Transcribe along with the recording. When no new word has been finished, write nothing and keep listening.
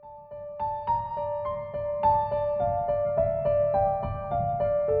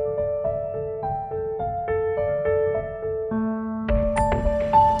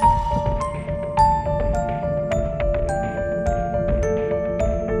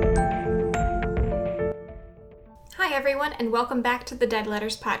Hi everyone, and welcome back to the Dead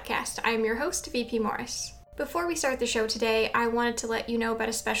Letters podcast. I am your host, VP Morris. Before we start the show today, I wanted to let you know about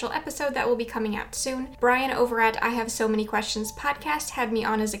a special episode that will be coming out soon. Brian over at I Have So Many Questions podcast had me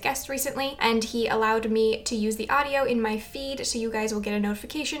on as a guest recently, and he allowed me to use the audio in my feed, so you guys will get a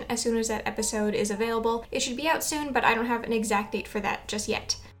notification as soon as that episode is available. It should be out soon, but I don't have an exact date for that just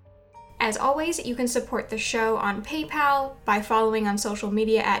yet. As always, you can support the show on PayPal by following on social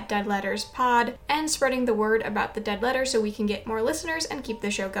media at Dead Letters Pod and spreading the word about the Dead Letter so we can get more listeners and keep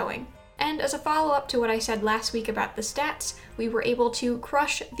the show going. And as a follow-up to what I said last week about the stats, we were able to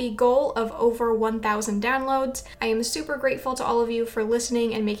crush the goal of over 1,000 downloads. I am super grateful to all of you for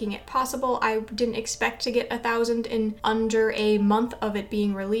listening and making it possible. I didn't expect to get 1,000 in under a month of it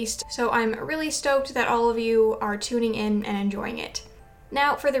being released, so I'm really stoked that all of you are tuning in and enjoying it.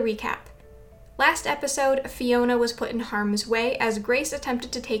 Now for the recap. Last episode, Fiona was put in harm's way as Grace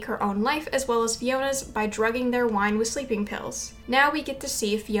attempted to take her own life as well as Fiona's by drugging their wine with sleeping pills. Now we get to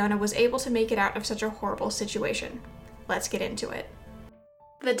see if Fiona was able to make it out of such a horrible situation. Let's get into it.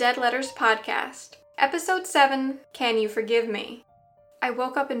 The Dead Letters Podcast. Episode 7, Can You Forgive Me? I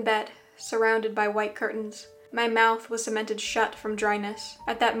woke up in bed, surrounded by white curtains. My mouth was cemented shut from dryness.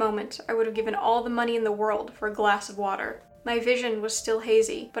 At that moment, I would have given all the money in the world for a glass of water. My vision was still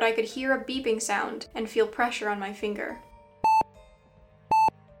hazy, but I could hear a beeping sound and feel pressure on my finger.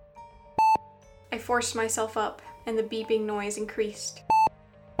 I forced myself up, and the beeping noise increased.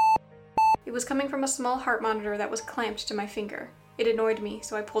 It was coming from a small heart monitor that was clamped to my finger. It annoyed me,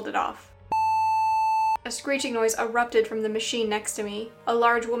 so I pulled it off. A screeching noise erupted from the machine next to me. A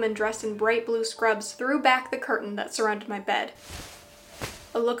large woman dressed in bright blue scrubs threw back the curtain that surrounded my bed.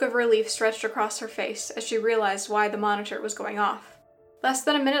 A look of relief stretched across her face as she realized why the monitor was going off. Less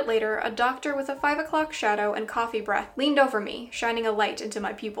than a minute later, a doctor with a 5 o'clock shadow and coffee breath leaned over me, shining a light into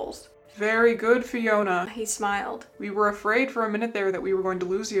my pupils. Very good, Fiona. He smiled. We were afraid for a minute there that we were going to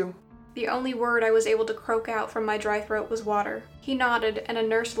lose you. The only word I was able to croak out from my dry throat was water. He nodded, and a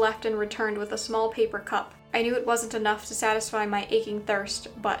nurse left and returned with a small paper cup. I knew it wasn't enough to satisfy my aching thirst,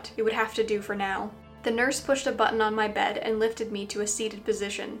 but it would have to do for now. The nurse pushed a button on my bed and lifted me to a seated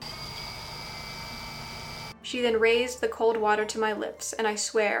position. She then raised the cold water to my lips, and I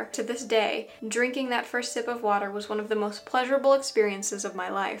swear, to this day, drinking that first sip of water was one of the most pleasurable experiences of my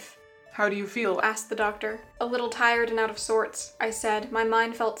life. How do you feel? Asked the doctor. A little tired and out of sorts, I said. My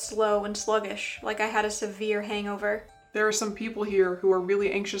mind felt slow and sluggish, like I had a severe hangover. There are some people here who are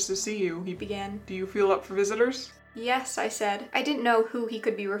really anxious to see you, he began. Do you feel up for visitors? Yes, I said. I didn't know who he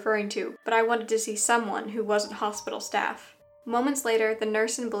could be referring to, but I wanted to see someone who wasn't hospital staff. Moments later, the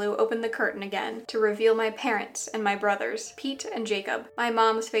nurse in blue opened the curtain again to reveal my parents and my brothers, Pete and Jacob. My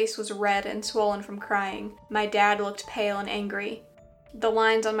mom's face was red and swollen from crying. My dad looked pale and angry. The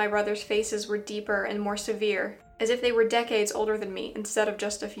lines on my brothers' faces were deeper and more severe, as if they were decades older than me instead of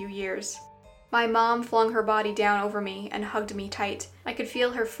just a few years. My mom flung her body down over me and hugged me tight. I could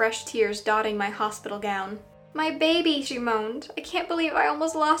feel her fresh tears dotting my hospital gown. "My baby," she moaned. "I can't believe I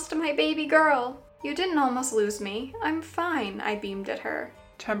almost lost my baby girl." "You didn't almost lose me. I'm fine," I beamed at her.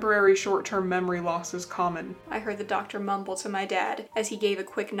 Temporary short-term memory loss is common, I heard the doctor mumble to my dad as he gave a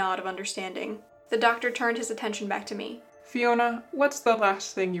quick nod of understanding. The doctor turned his attention back to me. Fiona, what's the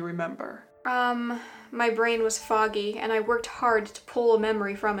last thing you remember? My brain was foggy, and I worked hard to pull a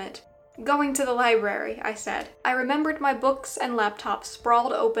memory from it. "Going to the library," I said. I remembered my books and laptop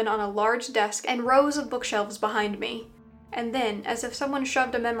sprawled open on a large desk and rows of bookshelves behind me. And then, as if someone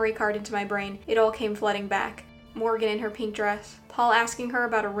shoved a memory card into my brain, it all came flooding back. Morgan in her pink dress, Paul asking her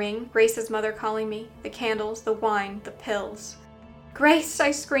about a ring, Grace's mother calling me, the candles, the wine, the pills. "Grace!"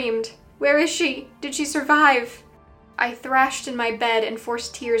 I screamed. "Where is she? Did she survive?" I thrashed in my bed and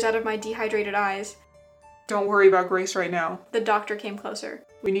forced tears out of my dehydrated eyes. Don't worry about Grace right now. The doctor came closer.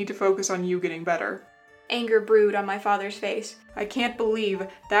 We need to focus on you getting better. Anger brewed on my father's face. I can't believe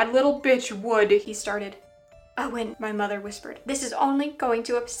that little bitch would, he started. "Owen," my mother whispered. "This is only going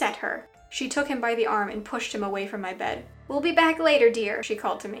to upset her." She took him by the arm and pushed him away from my bed. "We'll be back later, dear," she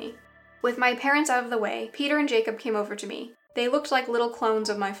called to me. With my parents out of the way, Peter and Jacob came over to me. They looked like little clones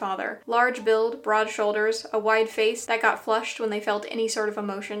of my father. Large build, broad shoulders, a wide face that got flushed when they felt any sort of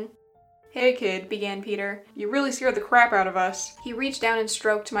emotion. "Hey kid," began Peter. "You really scared the crap out of us." He reached down and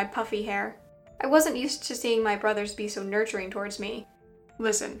stroked my puffy hair. I wasn't used to seeing my brothers be so nurturing towards me.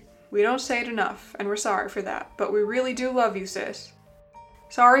 "Listen, we don't say it enough, and we're sorry for that, but we really do love you, sis.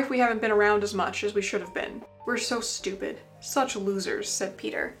 Sorry if we haven't been around as much as we should have been. We're so stupid. Such losers," said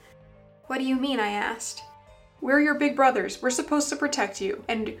Peter. "What do you mean?" I asked. "We're your big brothers. We're supposed to protect you.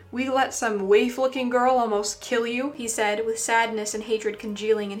 And we let some waif-looking girl almost kill you," he said, with sadness and hatred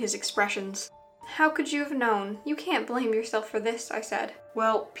congealing in his expressions. How could you have known? You can't blame yourself for this, I said.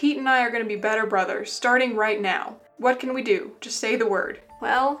 Well, Pete and I are going to be better brothers, starting right now. What can we do? Just say the word.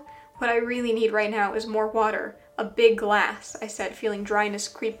 Well, what I really need right now is more water. A big glass, I said, feeling dryness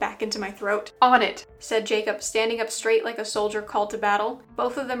creep back into my throat. On it, said Jacob, standing up straight like a soldier called to battle.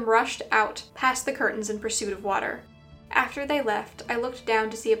 Both of them rushed out, past the curtains in pursuit of water. After they left, I looked down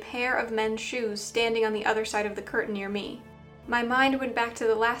to see a pair of men's shoes standing on the other side of the curtain near me. My mind went back to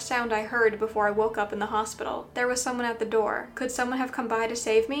the last sound I heard before I woke up in the hospital. There was someone at the door. Could someone have come by to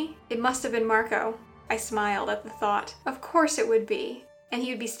save me? It must have been Marco. I smiled at the thought. Of course it would be. And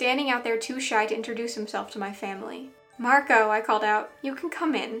he would be standing out there too shy to introduce himself to my family. Marco, I called out, you can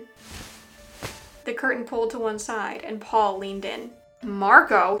come in. The curtain pulled to one side, and Paul leaned in.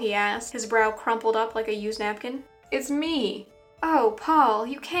 Marco? He asked, his brow crumpled up like a used napkin. It's me. Oh, Paul,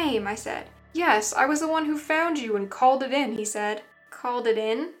 you came, I said. Yes, I was the one who found you and called it in, he said. Called it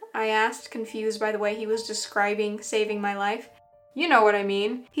in? I asked, confused by the way he was describing saving my life. You know what I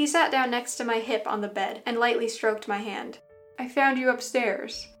mean. He sat down next to my hip on the bed and lightly stroked my hand. I found you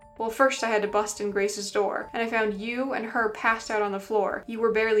upstairs. Well, first I had to bust in Grace's door, and I found you and her passed out on the floor. You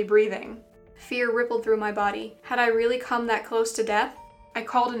were barely breathing. Fear rippled through my body. Had I really come that close to death? I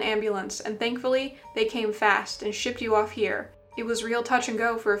called an ambulance, and thankfully, they came fast and shipped you off here. It was real touch and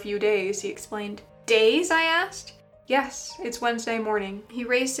go for a few days, he explained. Days? I asked. Yes, it's Wednesday morning. He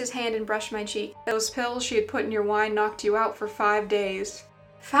raised his hand and brushed my cheek. Those pills she had put in your wine knocked you out for 5 days.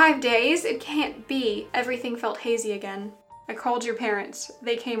 5 days? It can't be. Everything felt hazy again. I called your parents.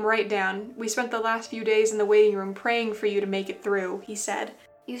 They came right down. We spent the last few days in the waiting room praying for you to make it through, he said.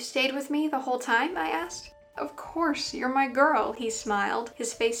 You stayed with me the whole time? I asked. Of course, you're my girl, he smiled.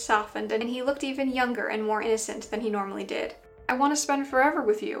 His face softened, and he looked even younger and more innocent than he normally did. I want to spend forever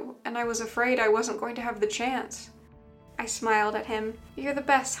with you, and I was afraid I wasn't going to have the chance. I smiled at him. You're the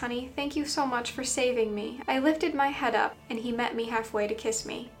best, honey. Thank you so much for saving me. I lifted my head up, and he met me halfway to kiss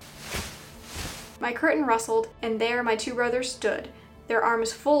me. My curtain rustled, and there my two brothers stood, their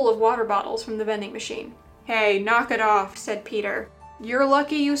arms full of water bottles from the vending machine. Hey, knock it off, said Peter. You're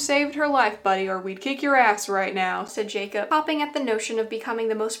lucky you saved her life, buddy, or we'd kick your ass right now, said Jacob, hopping at the notion of becoming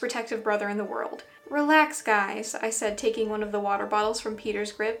the most protective brother in the world. Relax, guys, I said, taking one of the water bottles from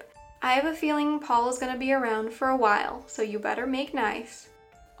Peter's grip. I have a feeling Paul is going to be around for a while, so you better make nice.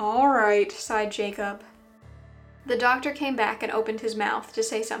 All right, sighed Jacob. The doctor came back and opened his mouth to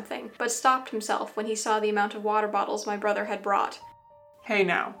say something, but stopped himself when he saw the amount of water bottles my brother had brought. Hey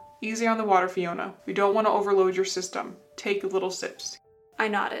now, easy on the water, Fiona. We don't want to overload your system. Take little sips. I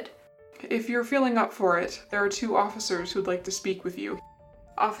nodded. If you're feeling up for it, there are 2 officers who'd like to speak with you.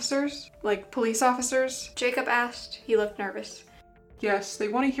 Officers? Like police officers? Jacob asked. He looked nervous. Yes, they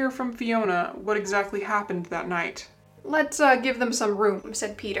want to hear from Fiona what exactly happened that night. Let's give them some room,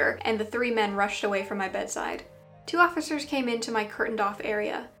 said Peter, and the 3 men rushed away from my bedside. 2 officers came into my curtained-off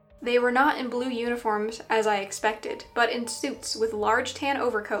area. They were not in blue uniforms, as I expected, but in suits with large tan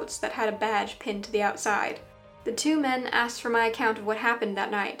overcoats that had a badge pinned to the outside. The 2 men asked for my account of what happened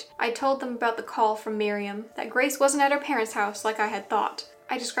that night. I told them about the call from Miriam, that Grace wasn't at her parents' house like I had thought.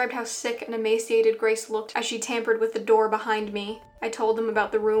 I described how sick and emaciated Grace looked as she tampered with the door behind me. I told them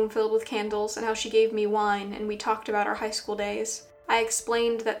about the room filled with candles and how she gave me wine, and we talked about our high school days. I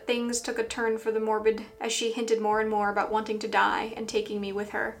explained that things took a turn for the morbid as she hinted more and more about wanting to die and taking me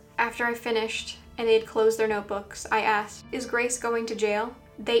with her. After I finished, and they had closed their notebooks, I asked, "Is Grace going to jail?"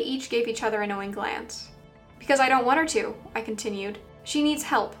 They each gave each other a knowing glance. "Because I don't want her to," I continued. "She needs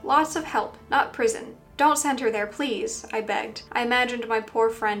help, lots of help, not prison. Don't send her there, please," I begged. I imagined my poor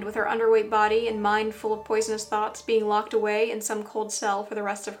friend with her underweight body and mind full of poisonous thoughts being locked away in some cold cell for the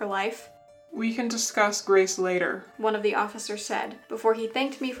rest of her life. We can discuss Grace later, one of the officers said, before he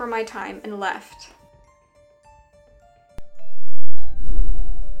thanked me for my time and left.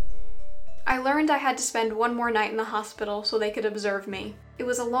 I learned I had to spend one more night in the hospital so they could observe me. It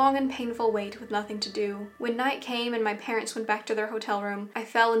was a long and painful wait with nothing to do. When night came and my parents went back to their hotel room, I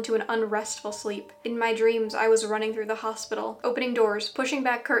fell into an unrestful sleep. In my dreams, I was running through the hospital, opening doors, pushing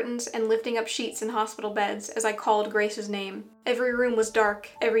back curtains, and lifting up sheets in hospital beds as I called Grace's name. Every room was dark,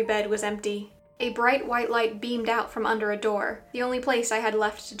 every bed was empty. A bright white light beamed out from under a door, the only place I had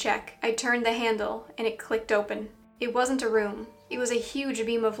left to check. I turned the handle, and it clicked open. It wasn't a room. It was a huge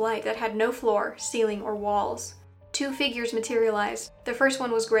beam of light that had no floor, ceiling, or walls. 2 figures materialized. The first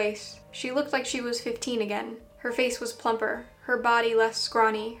one was Grace. She looked like she was 15 again. Her face was plumper, her body less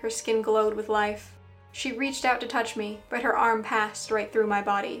scrawny, her skin glowed with life. She reached out to touch me, but her arm passed right through my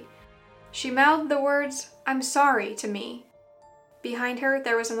body. She mouthed the words, "I'm sorry," to me. Behind her,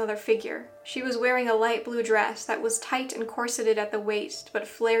 there was another figure. She was wearing a light blue dress that was tight and corseted at the waist, but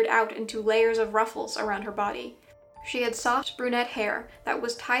flared out into layers of ruffles around her body. She had soft brunette hair that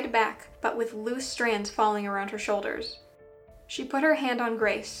was tied back, but with loose strands falling around her shoulders. She put her hand on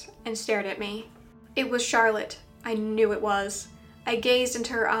Grace and stared at me. It was Charlotte. I knew it was. I gazed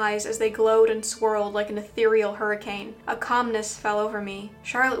into her eyes as they glowed and swirled like an ethereal hurricane. A calmness fell over me.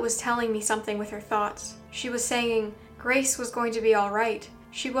 Charlotte was telling me something with her thoughts. She was saying Grace was going to be all right.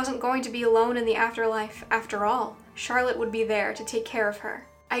 She wasn't going to be alone in the afterlife after all. Charlotte would be there to take care of her.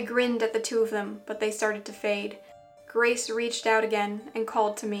 I grinned at the two of them, but they started to fade. Grace reached out again and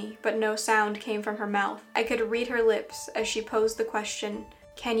called to me, but no sound came from her mouth. I could read her lips as she posed the question,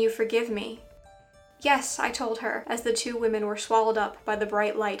 "Can you forgive me?" "Yes," I told her, as the two women were swallowed up by the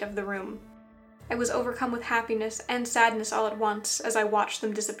bright light of the room. I was overcome with happiness and sadness all at once as I watched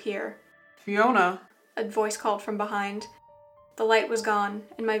them disappear. Fiona! A voice called from behind. The light was gone,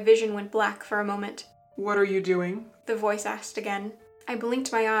 and my vision went black for a moment. What are you doing? The voice asked again. I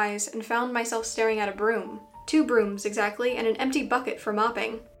blinked my eyes and found myself staring at a broom. 2 brooms, exactly, and an empty bucket for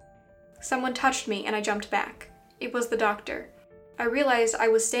mopping. Someone touched me and I jumped back. It was the doctor. I realized I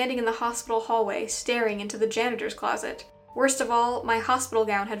was standing in the hospital hallway, staring into the janitor's closet. Worst of all, my hospital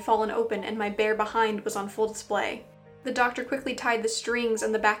gown had fallen open and my bare behind was on full display. The doctor quickly tied the strings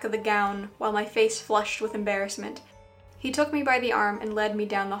in the back of the gown, while my face flushed with embarrassment. He took me by the arm and led me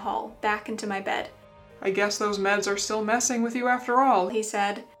down the hall, back into my bed. I guess those meds are still messing with you after all, He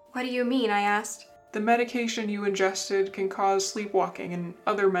said. What do you mean? I asked. The medication you ingested can cause sleepwalking and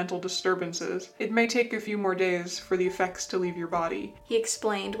other mental disturbances. It may take a few more days for the effects to leave your body, He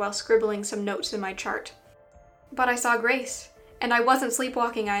explained while scribbling some notes in my chart. But I saw Grace. And I wasn't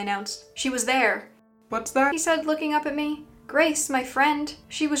sleepwalking, I announced. She was there. What's that? He said, looking up at me. Grace, my friend.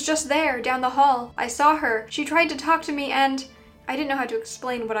 She was just there, down the hall. I saw her. She tried to talk to me and... I didn't know how to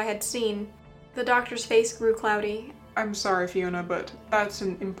explain what I had seen. The doctor's face grew cloudy. I'm sorry, Fiona, but that's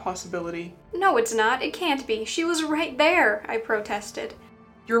an impossibility. No, it's not. It can't be. She was right there, I protested.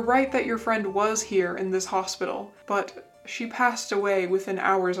 You're right that your friend was here in this hospital, but she passed away within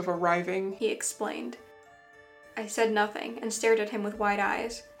hours of arriving. He explained. I said nothing and stared at him with wide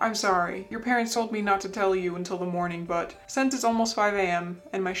eyes. I'm sorry. Your parents told me not to tell you until the morning, but since it's almost 5 a.m.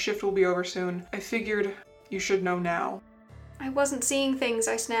 and my shift will be over soon, I figured you should know now. I wasn't seeing things,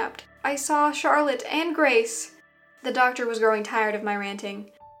 I snapped. I saw Charlotte and Grace. The doctor was growing tired of my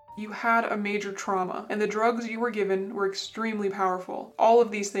ranting. You had a major trauma, and the drugs you were given were extremely powerful. All of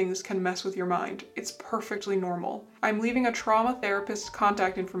these things can mess with your mind. It's perfectly normal. I'm leaving a trauma therapist's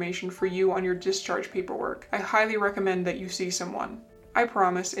contact information for you on your discharge paperwork. I highly recommend that you see someone. I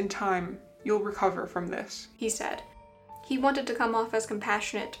promise, in time, you'll recover from this, He said. He wanted to come off as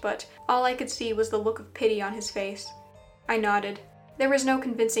compassionate, but all I could see was the look of pity on his face. I nodded. There was no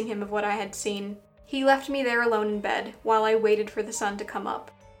convincing him of what I had seen. He left me there alone in bed, while I waited for the sun to come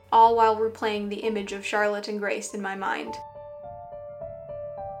up, all while replaying the image of Charlotte and Grace in my mind.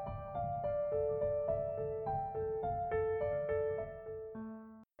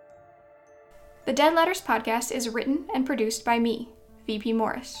 The Dead Letters podcast is written and produced by me, VP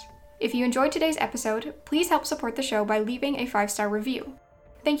Morris. If you enjoyed today's episode, please help support the show by leaving a 5-star review.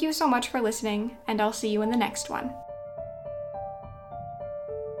 Thank you so much for listening, and I'll see you in the next one.